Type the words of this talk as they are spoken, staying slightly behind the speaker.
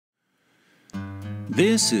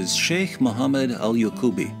This is Sheikh Muhammad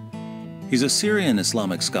Al-Yaqoubi. He's a Syrian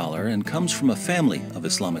Islamic scholar and comes from a family of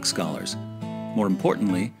Islamic scholars. More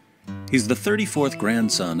importantly, he's the 34th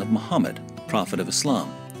grandson of Muhammad, Prophet of Islam.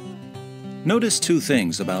 Notice two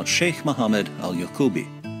things about Sheikh Muhammad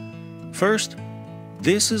Al-Yaqoubi. First,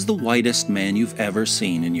 this is the whitest man you've ever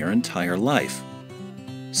seen in your entire life.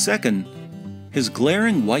 Second, his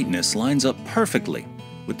glaring whiteness lines up perfectly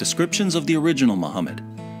with descriptions of the original Muhammad.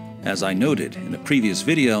 As I noted in a previous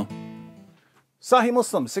video, Sahih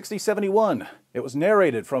Muslim 6071. It was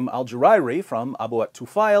narrated from al-Jurayri from Abu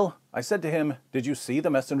at-Tufail. I said to him, "Did you see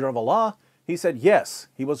the Messenger of Allah?" He said, "Yes,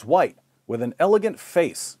 he was white, with an elegant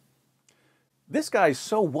face." This guy's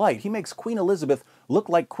so white, he makes Queen Elizabeth look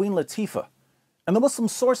like Queen Latifah. And the Muslim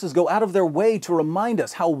sources go out of their way to remind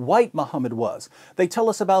us how white Muhammad was. They tell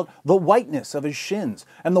us about the whiteness of his shins,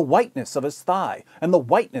 and the whiteness of his thigh, and the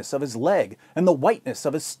whiteness of his leg, and the whiteness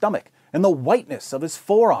of his stomach, and the whiteness of his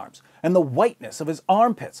forearms, and the whiteness of his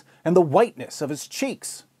armpits, and the whiteness of his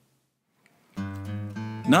cheeks.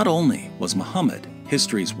 Not only was Muhammad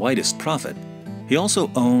history's whitest prophet, he also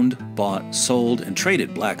owned, bought, sold, and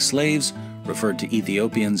traded black slaves, referred to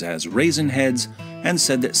Ethiopians as raisin heads, and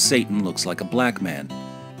said that Satan looks like a black man.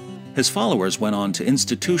 His followers went on to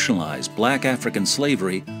institutionalize black African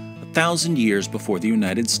slavery 1,000 years before the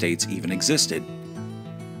United States even existed.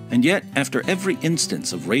 And yet, after every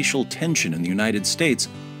instance of racial tension in the United States,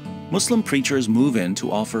 Muslim preachers move in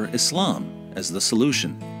to offer Islam as the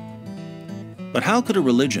solution. But how could a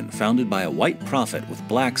religion founded by a white prophet with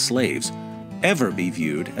black slaves ever be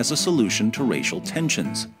viewed as a solution to racial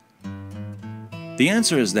tensions? The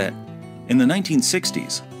answer is that in the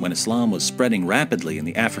 1960s, when Islam was spreading rapidly in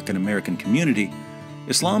the African American community,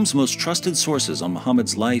 Islam's most trusted sources on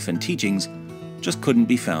Muhammad's life and teachings just couldn't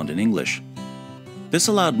be found in English. This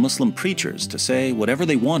allowed Muslim preachers to say whatever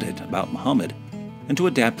they wanted about Muhammad and to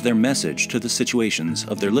adapt their message to the situations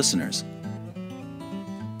of their listeners.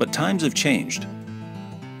 But times have changed,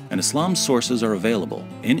 and Islam's sources are available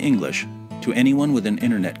in English to anyone with an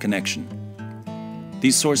internet connection.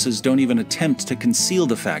 These sources don't even attempt to conceal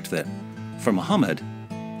the fact that, for Muhammad,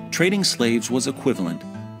 trading slaves was equivalent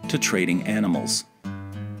to trading animals.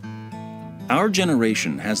 Our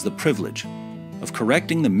generation has the privilege of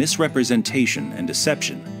correcting the misrepresentation and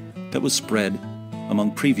deception that was spread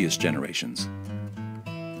among previous generations.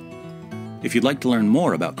 If you'd like to learn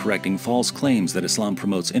more about correcting false claims that Islam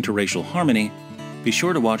promotes interracial harmony, be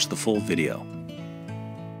sure to watch the full video.